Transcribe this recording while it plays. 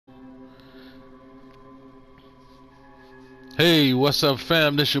Hey, what's up,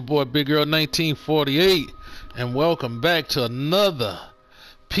 fam? This your boy Big Girl 1948, and welcome back to another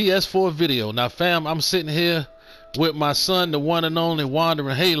PS4 video. Now, fam, I'm sitting here with my son, the one and only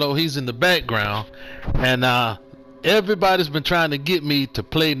Wandering Halo. He's in the background, and everybody's been trying to get me to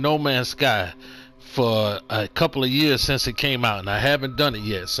play No Man's Sky for a couple of years since it came out, and I haven't done it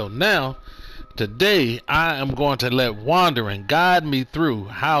yet. So now, today, I am going to let Wandering guide me through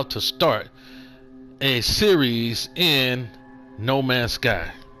how to start a series in No Man's Sky.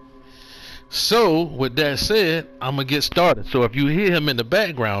 So with that said, I'm gonna get started. So if you hear him in the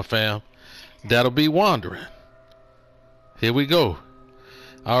background, fam, that'll be Wandering. Here we go.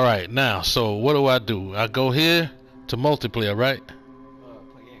 All right, now, so what do? I go here to multiplayer, right? Play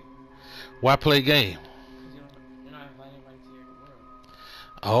game. Why play game? You're not inviting anybody to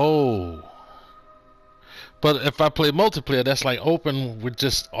your world. Oh, but if I play multiplayer, that's like open with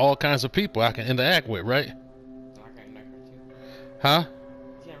just all kinds of people I can interact with, right? So I can interact with you. Huh?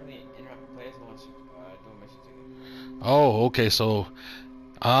 You can't really interact with players unless you do a mission together. Oh, okay. So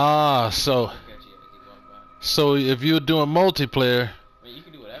so if you're doing multiplayer, I mean, you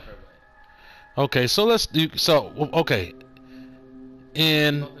can do whatever, okay. So let's do. So okay,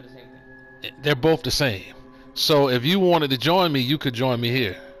 and but both do the same thing. they're both the same. So if you wanted to join me, you could join me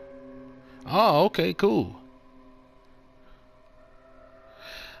here. Oh, okay, cool.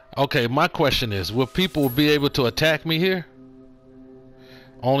 Okay, my question is, will people be able to attack me here?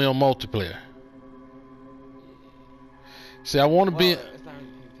 Only on multiplayer. See, I want to be. It's not really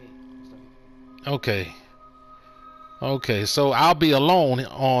PvP. Okay. Okay, so I'll be alone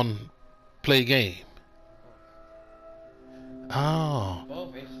on play game. Oh.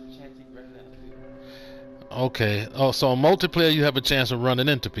 Both, it's a chance you can run into people. Okay. Oh, so on multiplayer you have a chance of running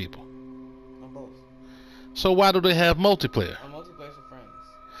into people. On both. So why do they have multiplayer? On multiplayer for friends.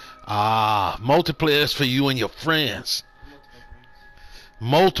 Ah, multiplayer is for you and your friends.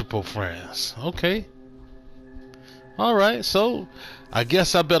 Multiple friends. Okay. All right. So, I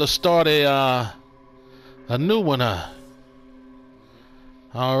guess I better start a new one. All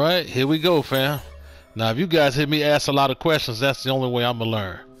right. Here we go, fam. Now, if you guys hear me ask a lot of questions, that's the only way I'm gonna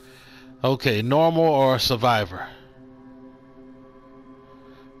learn. Okay, normal or survivor?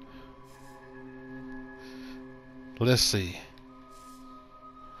 Let's see.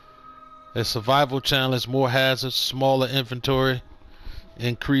 A survival challenge, more hazards, smaller inventory,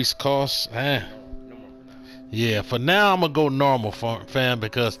 increased costs. No more for now. Yeah, for now I'm gonna go normal, fam,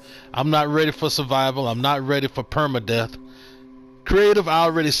 because I'm not ready for survival. I'm not ready for permadeath. Creative, I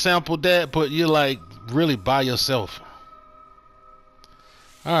already sampled that, but you're like really by yourself.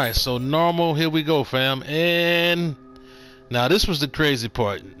 All right, so normal. Here we go, fam. And now this was the crazy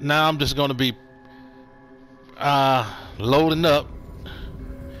part. Now I'm just gonna be loading up.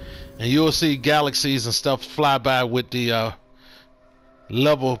 And you'll see galaxies and stuff fly by with the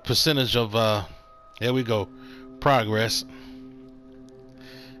level percentage of here we go, progress.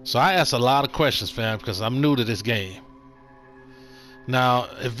 So I asked a lot of questions, fam, because I'm new to this game. Now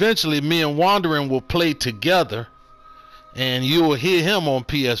eventually me and Wandering will play together, and you will hear him on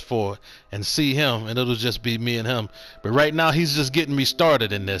PS4 and see him, and it'll just be me and him. But right now he's just getting me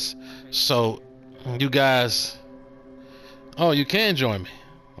started in this. So you guys, oh, you can join me.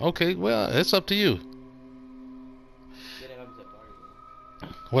 Okay, well, it's up to you.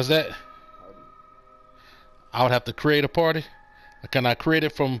 What's that? I would have to create a party. Can I create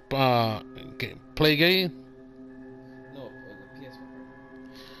it from play game? No, the PS4.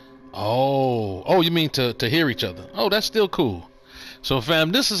 Oh, you mean to hear each other? Oh, that's still cool. So,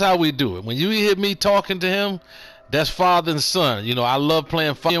 fam, this is how we do it. When you hear me talking to him, that's father and son. You know, I love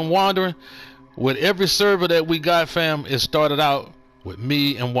playing and Wandering. With every server that we got, fam, it started out with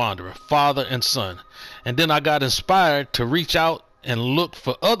me and Wanderer, father and son. And then I got inspired to reach out and look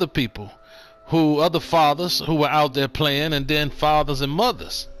for other people, other fathers who were out there playing, and then fathers and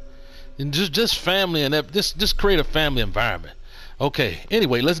mothers. And just family, and just create a family environment. Okay,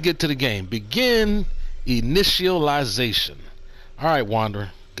 anyway, let's get to the game. Begin initialization. All right, Wanderer,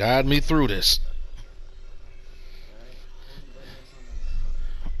 guide me through this.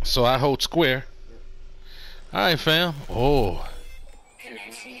 So I hold square. All right, fam. Oh.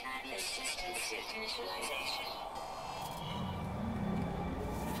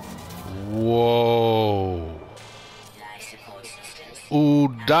 Whoa.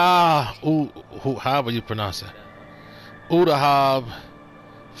 However you pronounce it. Udahab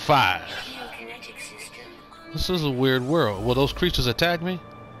 5. This is a weird world. Will those creatures attack me?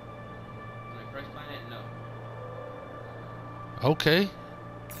 My first planet, no. Okay.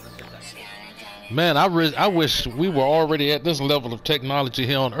 Man, I wish we were already at this level of technology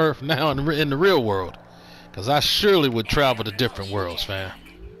here on Earth now in the real world. Cause I surely would travel to different worlds, fam.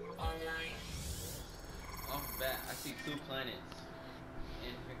 Off the bat, I see 2 planets.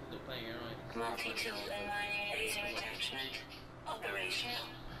 And if you look playing, you're only Multi-tool mining laser attachment operational.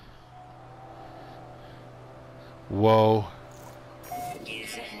 Whoa.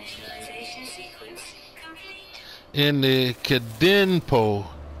 User initialization sequence complete. In the Cadenpo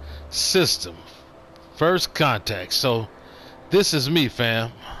system. First contact. So this is me,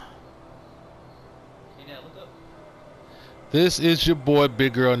 fam. Hey, Dad, look up. This is your boy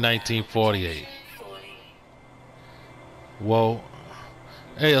Big Girl 1948. Whoa.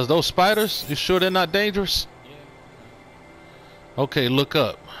 Hey, are those spiders? You sure they're not dangerous? Yeah. Okay, look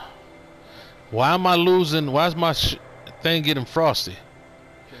up. Why am I losing? Why is my thing getting frosty?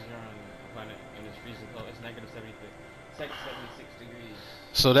 Because you're on a planet and it's freezing cold. It's negative 76 degrees.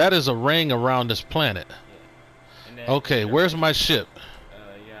 So that is a ring around this planet. Yeah. And then Okay, where's my ship?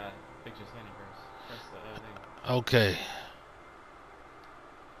 Yeah, picture scanning first. Press the thing. Okay.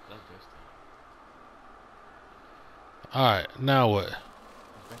 Left joystick. Alright, now what?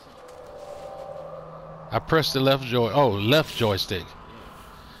 Press it. I pressed the left left joystick. Yeah.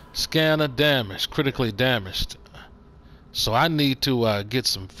 Scanner damaged, critically damaged. So I need to get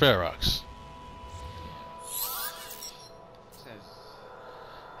some Ferox. Says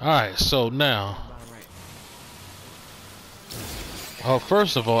Alright, so now. bottom right. Oh,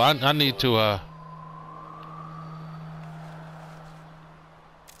 first of all, I need to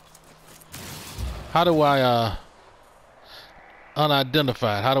how do I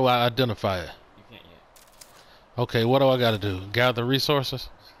unidentified? How do I identify it? You can't yet. Okay, what do I gotta do? Gather resources?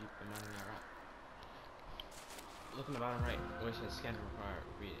 Just keep the mountain that rock. Look in the bottom right. Where it says scanner required.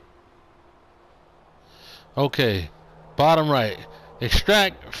 Read it. Okay, bottom right.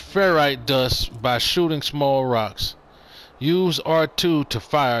 Extract ferrite dust by shooting small rocks. Use R2 to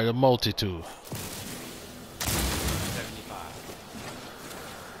fire the multi-tool.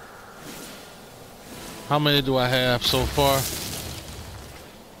 75. How many do I have so far?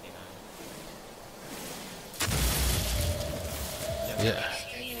 89. Yeah.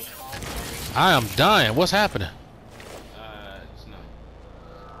 I am dying. What's happening? Snow.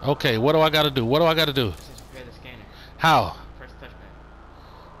 Okay, what do I gotta do? What do I gotta do? It says prepare the scanner. How? Press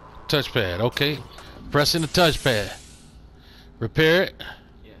touchpad. Touchpad, okay. Pressing the touchpad. Repair it.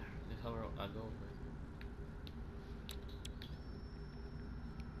 Yeah, just hover, go over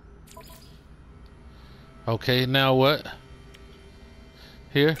it. Okay, now what?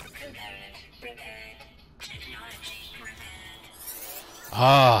 Here? Component repaired. Technology repaired.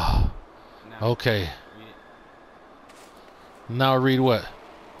 Ah, Now, okay. read it. Now read what?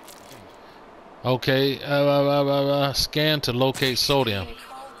 Okay, scan to locate sodium. Cold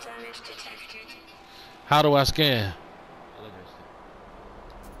damage detected. How do I scan? Left joystick.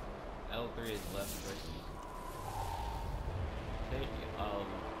 L3 is left joystick. Hey,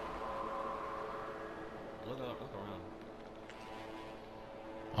 look around.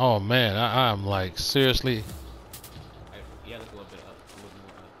 Oh man, I'm like, seriously? Yeah, look a little bit up. A little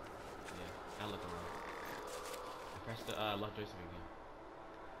more up. Yeah, now look around. Press the left joystick again.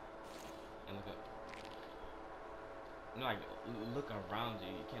 And look up. No, like, look around you.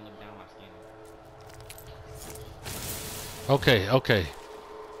 You can't look down while scanning. Okay, okay.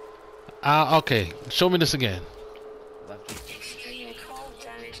 Okay, show me this again. Left joystick. Extreme cold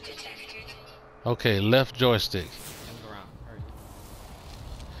damage detected. Okay, left joystick. And look around. Hurry.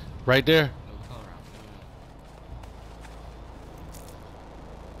 Right there? No, look all around.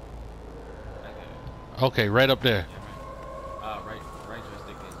 No. Back there. Okay, right up there. Yeah, right. Right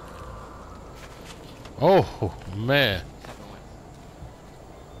joystick is. Oh, man. Tap it once.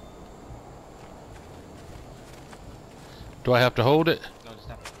 Do I have to hold it? No, just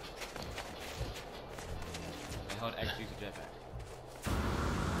tap it. And hold X to use the jetpack.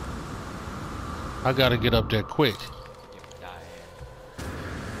 I gotta get up there quick. You die.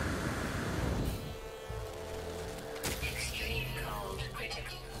 Extreme cold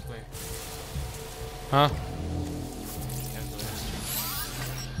critical. Wait. Huh? Cancel it.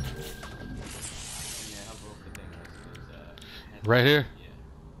 Yeah, hover over the thing. Head. Right here? Yeah.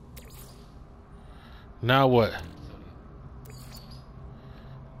 Now what? Sodium.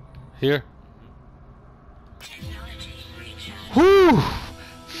 Here? Technology recharge. Whew!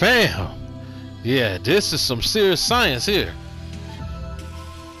 Fam! Yeah, this is some serious science here.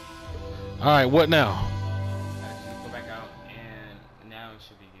 Alright, what now? Just go back out, and now it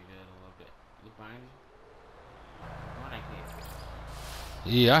should be good a little bit. Look behind you. Come on, I can't.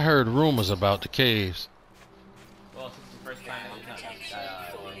 Yeah, I heard rumors about the caves. Well, since the first planet is not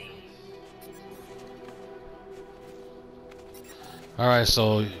Alright,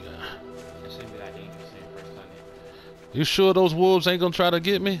 so it shouldn't be that dangerous. Same first You sure those wolves ain't gonna try to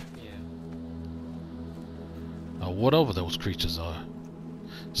get me? Yeah. Or whatever those creatures are.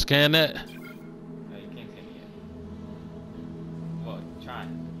 Scan that. You can't see it yet. Well, try.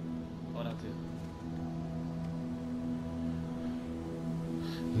 Hold on too.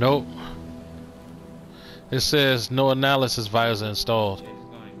 Nope. It says no analysis virus installed. Yeah, just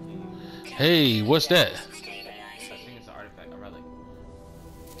go and Hey, what's that? I think it's an artifact, a relic.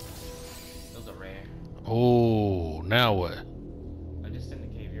 Those are rare. Oh, now what? I just in the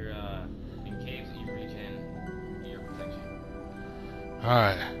cave. You're in caves you regen your protection.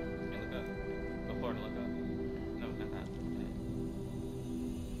 Alright. And look up. Go forward and look up. No, not that.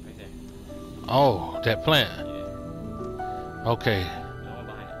 Right there. Oh, that plant. Yeah. Okay. No one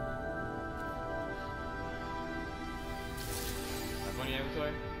behind it. Go in your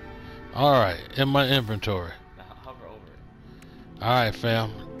inventory. Alright, in my inventory. Now hover over it. Alright, fam.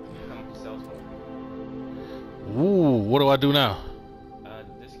 You come up to cells for it. Ooh, what do I do now?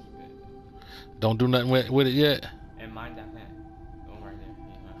 Just keep it. Don't do nothing with it yet? And mind that plant. Go right there.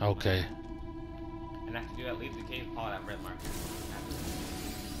 Yeah, Okay. And after you do that, leave the cave, follow that red mark.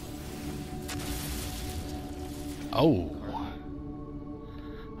 Oh.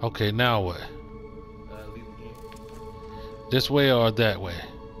 Okay, now what? Leave the cave. This way or that way?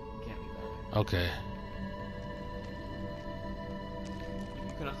 Can't leave that way. Okay.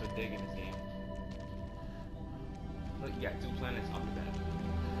 You can also dig in this game. Look, you got 2 planets off the bat.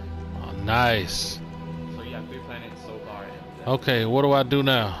 Oh, nice. So you have 3 planets so far. Okay, what do I do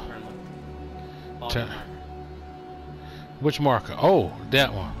now? Turn left. Follow Turn. the marker. Which marker? Oh,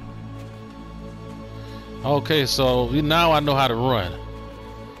 that one. Okay, so now I know how to run.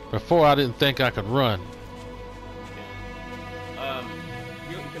 Before I didn't think I could run.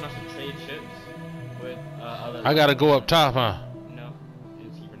 You can also trade ships with other. I gotta go up top, huh? No,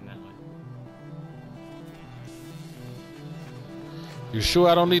 it's keep running that way. You sure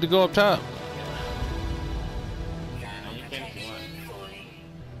I don't need to go up top? No, you can if you want.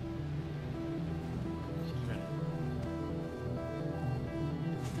 Just keep running.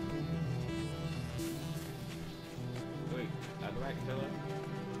 Wait, go back and tell her.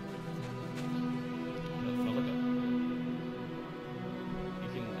 No, look up. You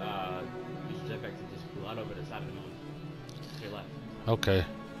can use your jetpack to just glide over the side of the mountain. To your left. Okay.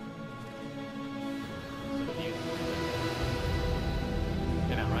 So if you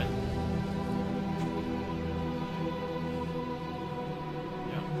cannot run.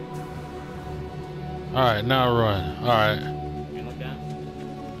 Yeah. Alright, now run. Alright. You can look down.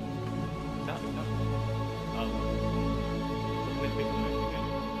 Stop, stop. Oh. Look in the space,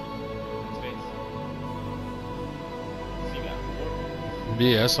 in space. So you got 4.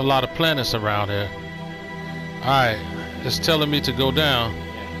 Yeah, it's a lot of planets around here. Alright. It's telling me to go down.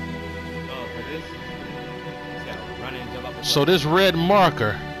 Yeah. Oh, for this, you just gotta run and jump up the So this red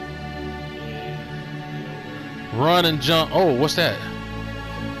marker, run and jump. Oh, what's that?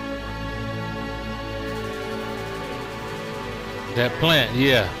 That plant,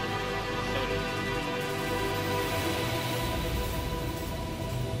 yeah.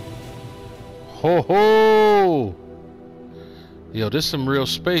 Ho ho! Yo, this some real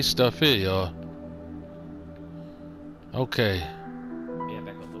space stuff here, y'all. Okay. Yeah,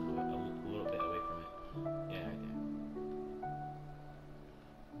 back up a little bit away from it. Yeah, right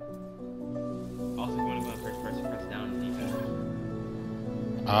there. Also, if you want to go in first person, press down and defense.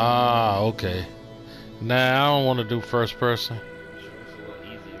 Ah, okay. Nah, I don't want to do first person. Sure, it's a little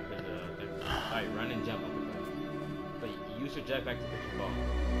easier because alright, run and jump up the ball. But use your jetpack to push the ball.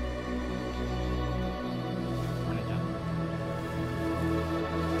 Run and jump.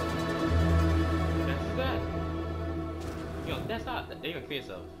 That's that. Yo, that's not. They even fear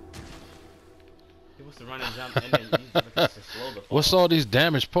yourself. You're supposed to run and jump and then use the jetpack to slow the fall. What's all these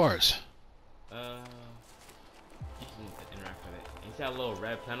damaged parts? You just need to interact with it. You see that little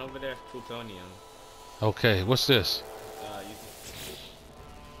red plant over there? It's plutonium. Okay, what's this? You can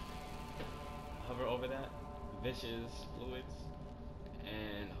hover over that, vicious fluids,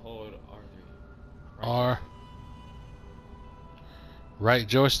 and hold R3. R. Right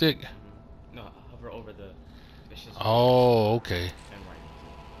joystick? No, hover over the vicious. Oh, okay. And right.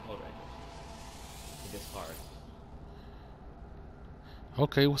 Hold right. To discard.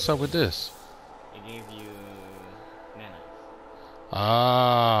 Okay, what's up with this? It gave you nanites.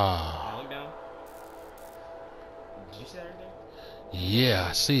 Ah. Now look down. Did you see that right there? Yeah,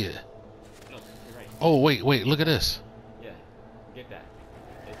 I see it. No, you're right. Oh, wait, look at this. Yeah, get that.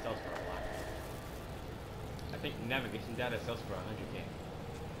 It sells for a lot. I think navigation data sells for 100k.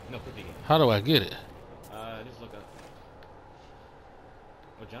 No, 50k. How do I get it? Just look up.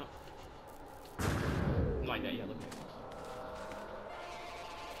 Or jump. Like that, yeah, look at it.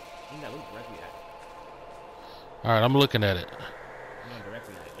 You not look directly at it. All right, I'm looking at it. You're not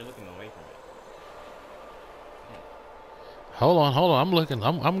directly at it. You're looking away from it. Hold on. I'm looking.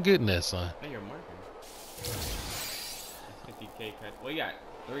 I'm getting that, son. No, you're marking. That's 50K credit. Well, you got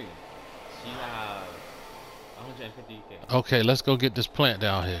 3. So you have 150K. Okay, let's go get this plant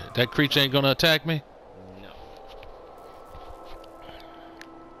down here. That creature ain't gonna attack me? No.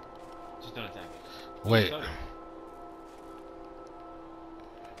 Just don't attack it. Wait. Your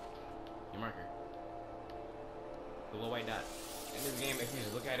marker. The little white dot. In this game, if you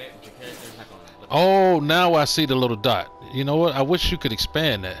just look at it, your character's not gonna look at Oh, now I see the little dot. You know what? I wish you could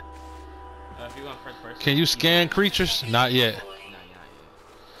expand that. it. If you go on first person, Can you scan creatures? Not yet. Nah,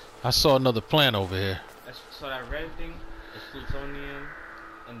 I saw another plant over here. so that red thing is plutonium,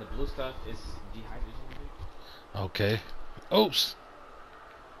 and the blue stuff is dehydrogen. Okay. Oops.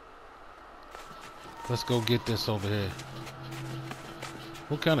 Let's go get this over here.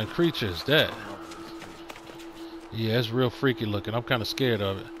 What kind of creature is that? Yeah, it's real freaky looking. I'm kind of scared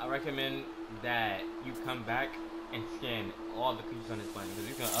of it. I recommend that you come back and scan all the creatures on this planet, because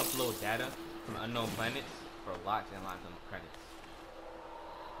you can upload data from unknown planets for lots and lots of credits.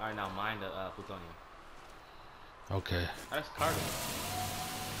 Alright, now mine the plutonium. Okay. Oh, that's carbon.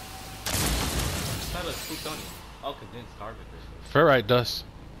 That was plutonium. Oh, condensed carbon crystals. Ferrite dust.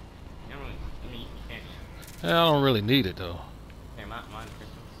 You don't really, I mean, you can't. Yeah, I don't really need it though. Okay, mine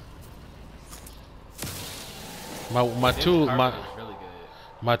crystals. My This tool carbon is really good.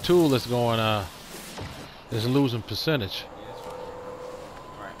 my tool is going is losing percentage. Yeah, that's fine.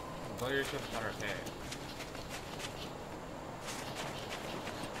 Alright, go to your ship and start repair.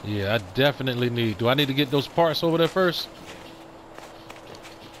 Yeah, I definitely need. Do I need to get those parts over there first?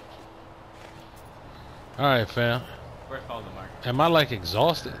 All right, fam. First follow the marker. Am I like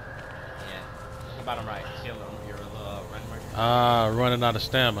exhausted? Yeah. The bottom right. See your little run marker? Ah, running out of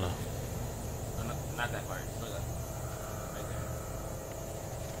stamina. No, no, not that part. Look up. Right there.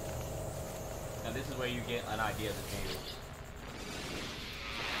 Now this is where you get an idea of the game.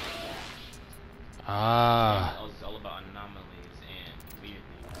 Ah. It's all about anomalies and weird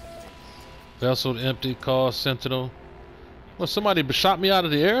things. Vessel empty, call sentinel. Well, somebody shot me out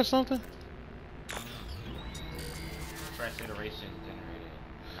of the air or something? Fresh iteration generated.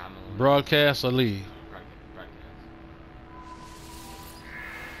 Anomalies. Broadcast or leave?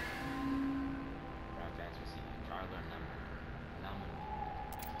 Broadcast received. Charger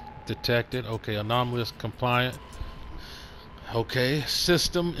anomaly. Detected. Okay, anomalous compliant. Okay,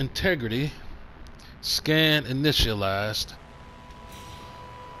 system integrity. Scan initialized.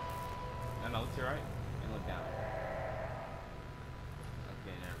 No, look to your right and look down.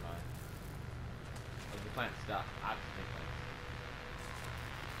 Okay, never mind. Look, the plant stuff. Oxygen plants.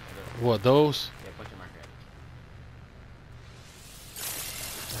 What, those? Yeah, put your marker at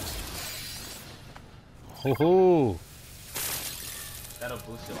it. Ho ho. That'll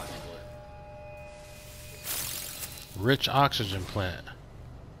boost your life support. Rich oxygen plant.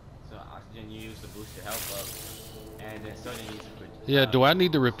 So oxygen you use to boost your health up, and then sodium you use to Yeah, do I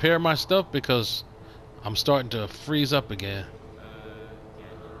need to repair my stuff because I'm starting to freeze up again?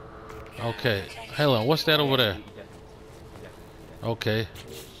 Yeah. Okay, hold on. What's that over there? You definitely. Okay.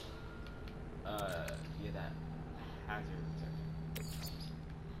 Yeah, that hazard detector.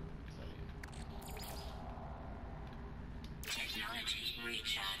 Technology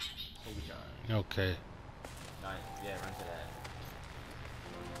recharge. Overcharge. Okay. Nice. Yeah, run to that.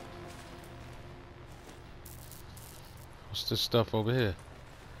 What's this stuff over here?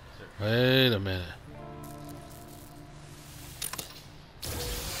 Sir. Wait a minute.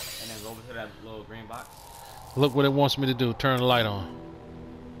 And then go over to that little green box. Look what it wants me to do. Turn the light on.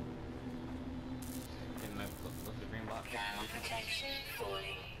 And then look the green box. Thermal protection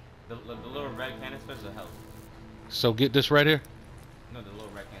fully. The little red canisters will help. So get this right here. No, the little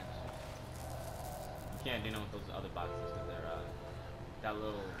red canisters. You can't do no with those other boxes because they're that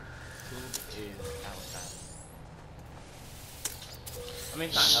little tube is outside. I mean,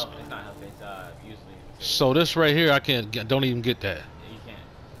 it's not health. It's not health. It's usually. So this right here, I can't get. Don't even get that. Yeah, you can't.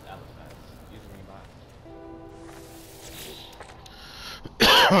 Use the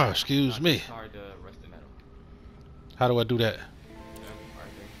green box. Excuse me. It's hard to rust the metal. How do I do that? Yeah,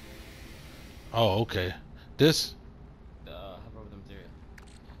 right there. Oh, okay. This Hover over the material.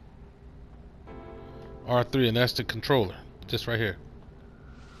 R3, and that's the controller. This right here.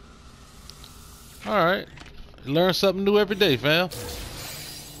 All right. Learn something new every day, fam.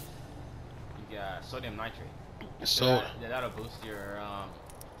 You got sodium nitrate. So that'll boost your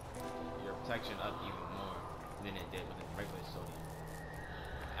protection up even more than it did with the regular sodium.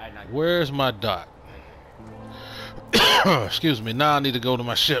 Add nitrate. where's my dot? Right Excuse me. Now I need to go to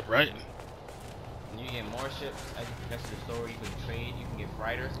my ship, right? And you get more ships as you progress to the store. You can trade. You can get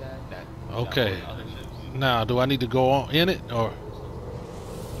freighters that Okay. that other ships. Now, do I need to go on in it or?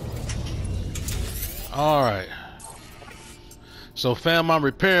 All right. So, fam, I'm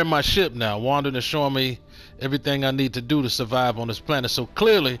repairing my ship now. Wandering is showing me everything I need to do to survive on this planet. So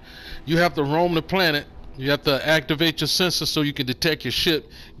clearly, you have to roam the planet. You have to activate your sensors so you can detect your ship,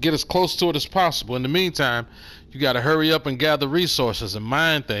 get as close to it as possible. In the meantime, you got to hurry up and gather resources and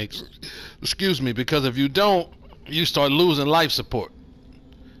mine things. Excuse me, because if you don't, you start losing life support.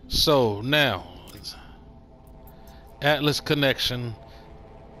 So now, Atlas connection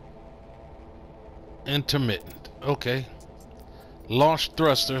intermittent. Okay. Launch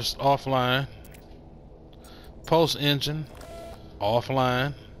thrusters offline. Pulse engine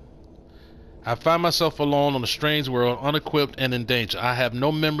offline. I find myself alone on a strange world, unequipped and in danger. I have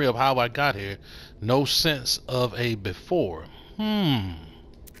no memory of how I got here, no sense of a before.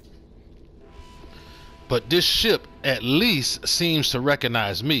 But this ship at least seems to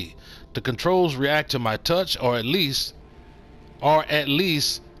recognize me. The controls react to my touch, or at least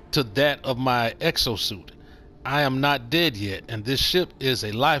to that of my exosuit. I am not dead yet, and this ship is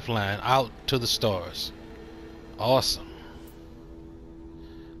a lifeline out to the stars. Awesome.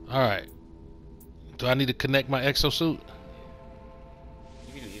 Alright. Do I need to connect my exosuit?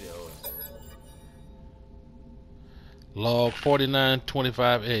 You can do either or. Log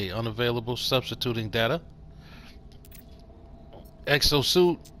 4925A, unavailable, substituting data.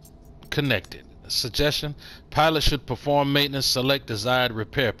 Exosuit connected. Suggestion: pilot should perform maintenance, select desired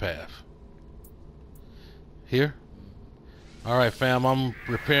repair path. Here? Alright, fam, I'm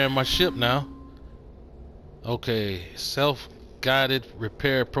repairing my ship now. Okay, self-guided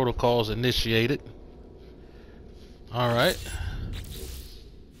repair protocols initiated. Alright.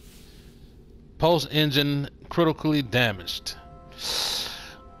 Pulse engine critically damaged.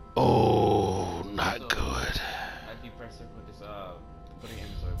 Oh, not good. After you press circle, just put it in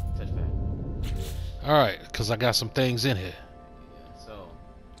the touchpad. Alright, because I got some things in here. Yeah, so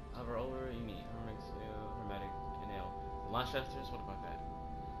hover over, you need hermetic, inhale. Launch thrusters, what about that?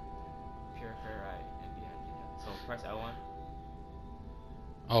 Pure ferrite and dehydrated. So press L1.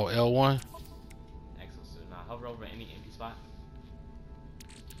 Oh, L1? Exosuit. Now hover over any empty spot.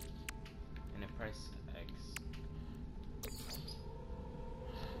 And then press X.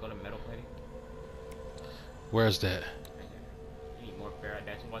 Go to metal plating. Where's that? Right there. You need more ferrite.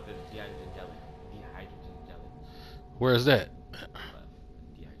 That's what the dehydrated jelly. Dehydrated jelly. Where's that?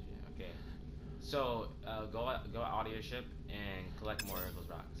 Dehydrated. Okay. So go out of your ship and collect more of those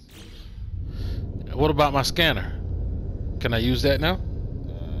rocks. What about my scanner? Can I use that now?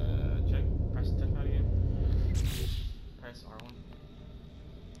 Check. Press touchpad again. Press R1.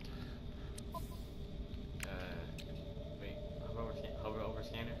 Wait. Hover over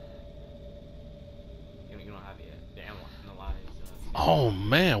scanner. You don't have it yet. The analyze. Oh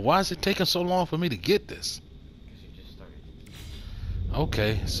man, why is it taking so long for me to get this? Because you just started.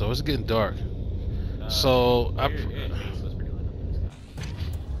 Okay, so it's getting dark. So your face was pretty lit up in the sky.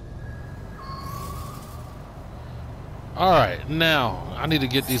 all right, now I need to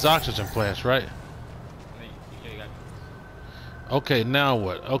get these oxygen plants, right? You got this. Okay, now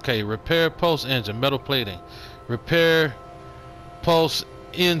what? Okay, repair pulse engine, metal plating. Repair pulse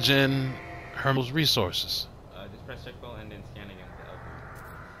engine, Hermel's resources. Just press circle and then scan again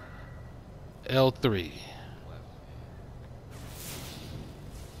with the L3. L3. Left.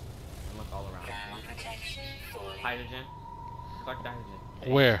 And look all around. Ground protection falling. Hydrogen. Collect the hydrogen.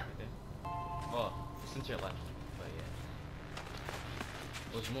 Where? Right there. Well, since you're left. But yeah.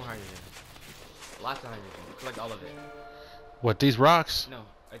 There's more hydrogen. Lots of hydrogen. Collect all of it. What, these rocks? No,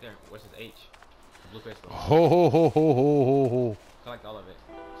 right there. Where's this H? The blue crystal. Ho ho ho ho ho ho ho. Collect all of it.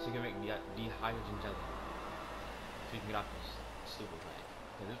 So you can make the hydrogen jelly. So you can get off this stupid planet.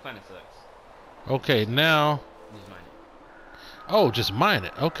 Because this planet sucks. Okay, now. Just mine it. Oh, just mine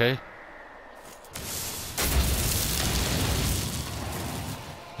it. Okay.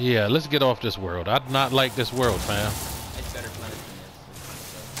 Yeah, let's get off this world. I do not like this world, fam. It's better planet than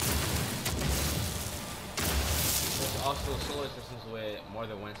this. There's also solar systems with more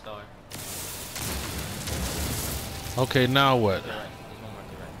than one star. Okay, now what? To the right. There's one more to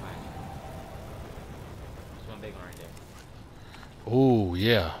the right. Behind you. There's one big one right there. Ooh,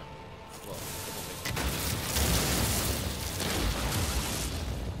 yeah. Well, it's a big one.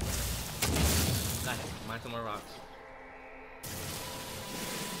 Nice. Mine some more rocks.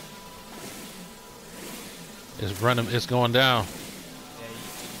 It's running. It's going down. Yeah, you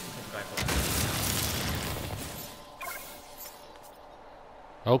can back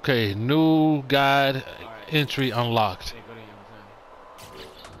up. Okay, new guide. Alright. entry unlocked. Yeah, go to your return.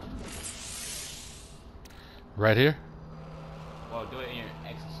 Right here? Well, do it in your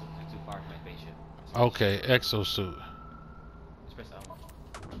exosuit. It's too far from my spaceship. Okay, exosuit. Just press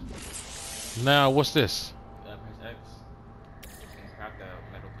L1. Now, what's this? Press X. And craft the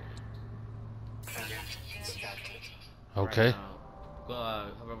metal plate. Product instructed. Okay. Right now, go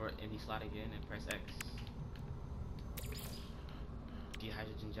hover over empty slot again and press X.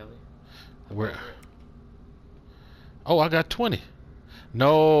 Dehydrogen jelly. Hover Where? over it. Oh, I got 20.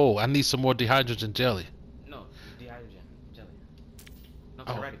 No, I need some more dehydrogen jelly. No, dehydrogen jelly. No,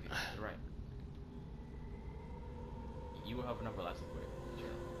 to Oh. the right of you. To the right. You were helping up a lot of quick.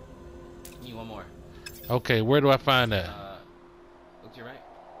 You need one more. Okay, where do I find that? Look to your right.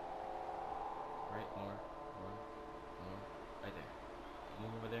 Right, more. Right there.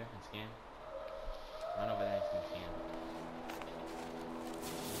 Move over there and scan. Run over there and scan.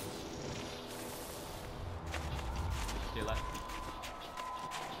 To your left.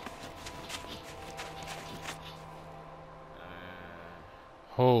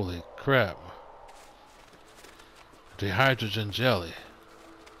 Holy crap. Dehydrogen jelly.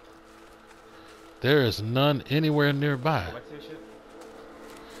 There is none anywhere nearby. Go back to your ship.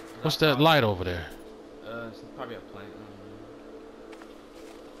 What's that light over there? It's probably a plant.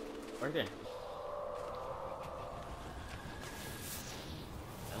 Right there.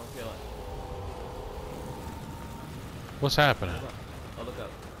 I don't feel it. What's happening? Look up. Oh, look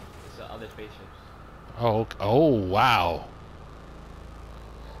up. It's the other spaceships. Oh, oh, wow.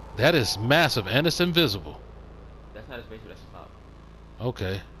 That is massive and it's invisible. That's not a spaceship, that's a cloud.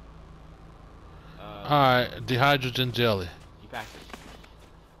 Okay. Alright, dehydrogen jelly. You passed it.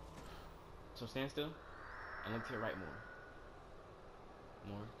 So stand still and look to your right more.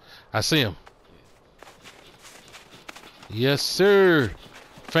 More. I see him. Yeah. Yes, sir.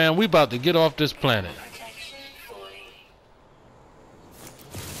 Fam, we about to get off this planet. Protection falling.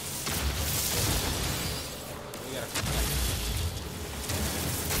 We gotta come back.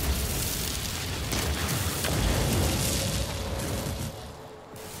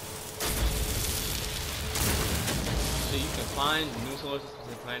 So you can find new solar systems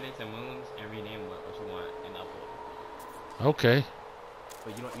and planets and moons and rename what you want and upload. Okay.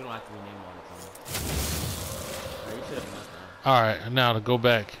 But you don't have to rename them all the time. Alright, you should have enough now. Alright, now to go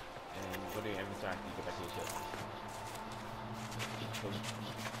back. And go to your inventory after you get back to your ship.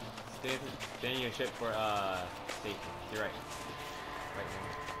 So stay in your ship for safety. You're right. Right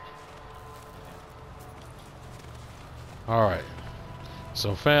now. Alright.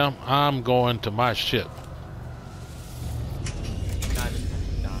 So fam, I'm going to my ship. Nah,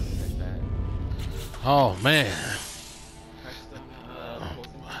 just down. Press that. Oh man. Press the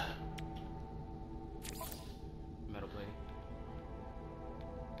pulsing. Metal plate.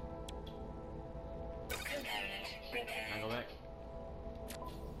 Component repaired. Now go back.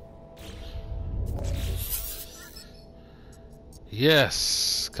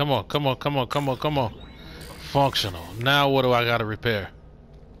 Yes. Come on, come on, come on, come on, come on. Functional. Now what do I gotta repair?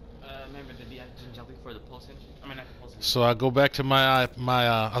 Remember the dehydrogen jelly for the pulse engine? I mean, not the pulse engine. So I go back to my I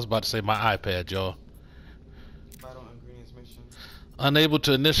was about to say my iPad, y'all. Vital ingredients mission. Unable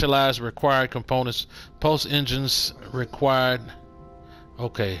to initialize required components. Pulse engines required.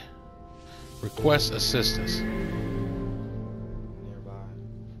 Okay. Request assistance. Nearby.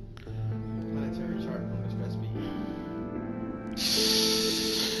 Planetary chart on distress speed.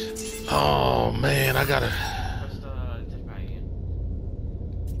 Oh man, I gotta. Press the touchpad again.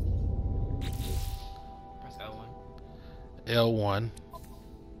 Press L1. L1.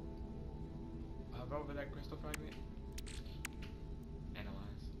 Hover over that crystal fragment.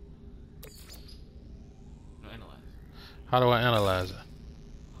 Analyze. No, analyze. How do I analyze it?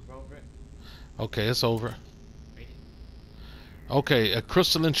 Hover over it. Okay, it's over. Read it. Okay, a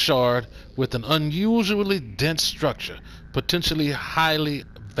crystalline shard with an unusually dense structure, potentially highly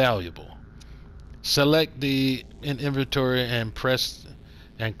valuable. Select the inventory and press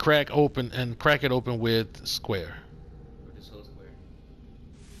and crack it open with square. With this whole square.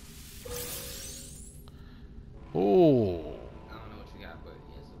 Oh, I don't know what you got, but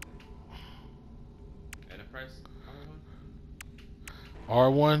yes, okay. And the price,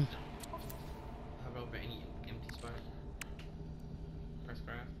 R1. hover over any empty spot. Press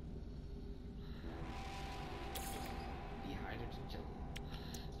craft. Dehydrogen jelly.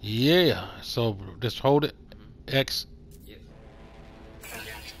 Yeah. So just hold it. X. Yes.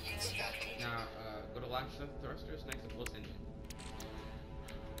 Product instructed. Now, go to launch the thrusters next to pulse engine.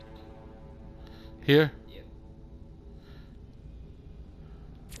 Here. Yep.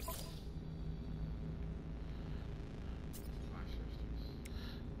 Launch thrusters.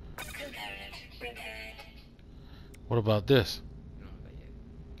 Component repaired. What about this? No, not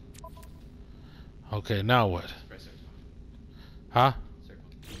yet. Okay, now what? Press circle. Huh? Circle.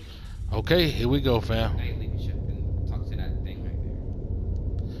 Okay, here we go, fam. Now you leave your ship and talk to that thing right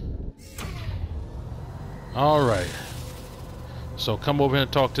there. Alright. So come over here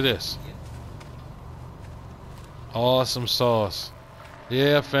and talk to this. Yep. Awesome sauce.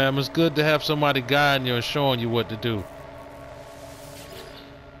 Yeah, fam, it's good to have somebody guiding you and showing you what to do.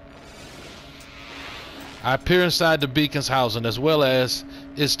 I appear inside the beacon's housing as well as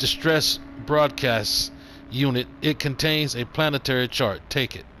its distress broadcast unit. It contains a planetary chart.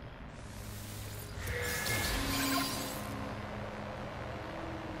 Take it.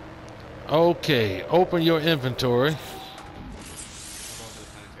 Okay, open your inventory. I'll go to the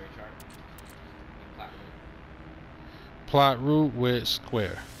planetary chart. And plot route. Plot route with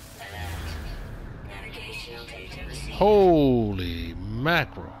square. Navigational data received. Holy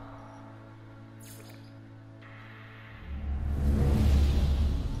mackerel.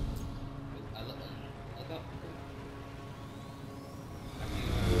 Look up. I mean,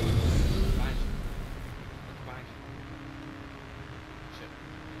 behind you. Look behind you. Ship.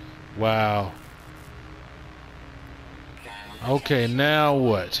 Wow. Okay, now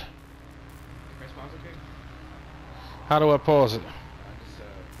what? Press pause, okay? How do I pause it? Just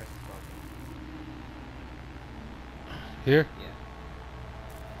press the pause. Here? Yeah.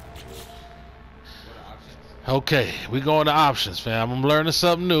 What are options? Okay, we going to options, fam. I'm learning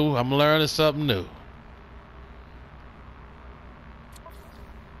something new.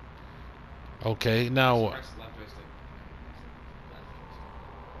 Okay, now what? Press left joystick. Left joystick.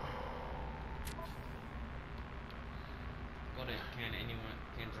 Go to can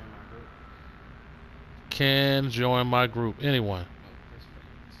join my group? Can join my group. Anyone? No, press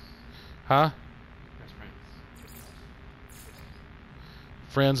friends. Huh? Press friends.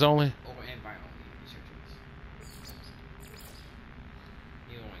 Friends only? Over invite only. It's your choice.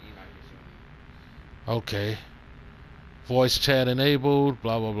 You don't want invite just only. Okay. Voice chat enabled.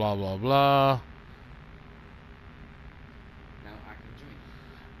 Blah, blah, blah, blah, blah. Now I can join.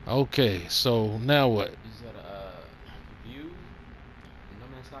 Okay, so now what? You just gotta view the No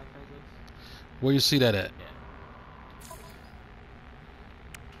Man's Sky friends list. Where you see that at?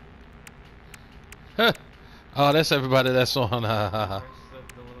 Yeah. Oh, that's everybody that's on. Press the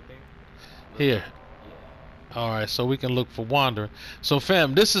little thing. Here. Yeah. Alright, so we can look for wandering. So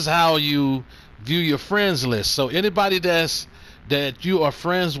fam, this is how you view your friends list. So anybody that you are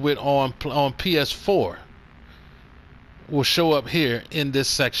friends with on PS4 will show up here in this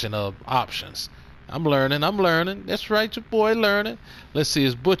section of options. I'm learning. That's right, your boy learning. Let's see,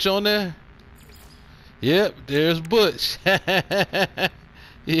 is Butch on there? Yep, there's Butch.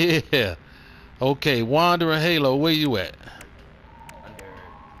 Yeah. Okay, Wandering Halo, where you at? Under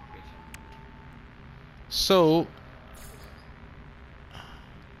creation. So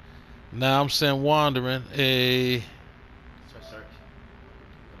now I'm saying Wandering a So search. Go to search.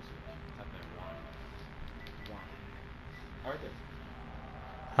 Type in one. Oh, right there.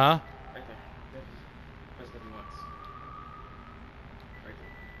 huh? Right there. There. Press W once. Right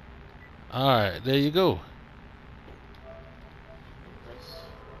there. Alright, there you go. Press.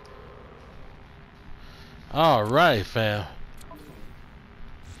 Alright, fam.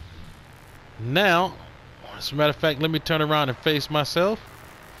 Now, as a matter of fact, let me turn around and face myself.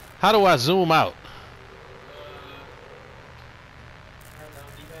 How do I zoom out? Turn down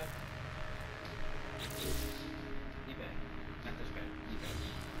D-pad. D-pad. Not this pad. D-pad.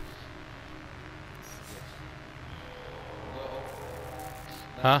 Go over.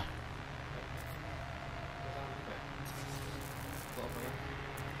 Huh? Go over here.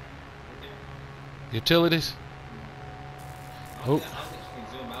 Right there. Utilities? I Oh. don't think you can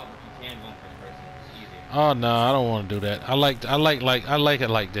zoom out, but you can go in first person. It's easier. Oh no, I don't want to do that. I like it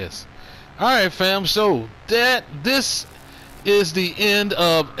like this. Alright, fam, so this is the end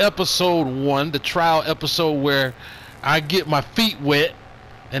of episode 1, the trial episode where I get my feet wet.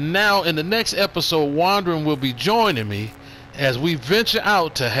 And now in the next episode, Wandering will be joining me as we venture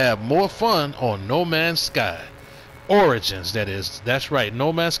out to have more fun on No Man's Sky. Origins, that is. That's right,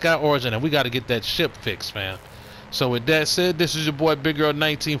 No Man's Sky Origin, and we got to get that ship fixed, fam. So with that said, this is your boy Big Girl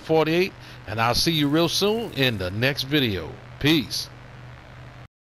 1948, and I'll see you real soon in the next video. Peace.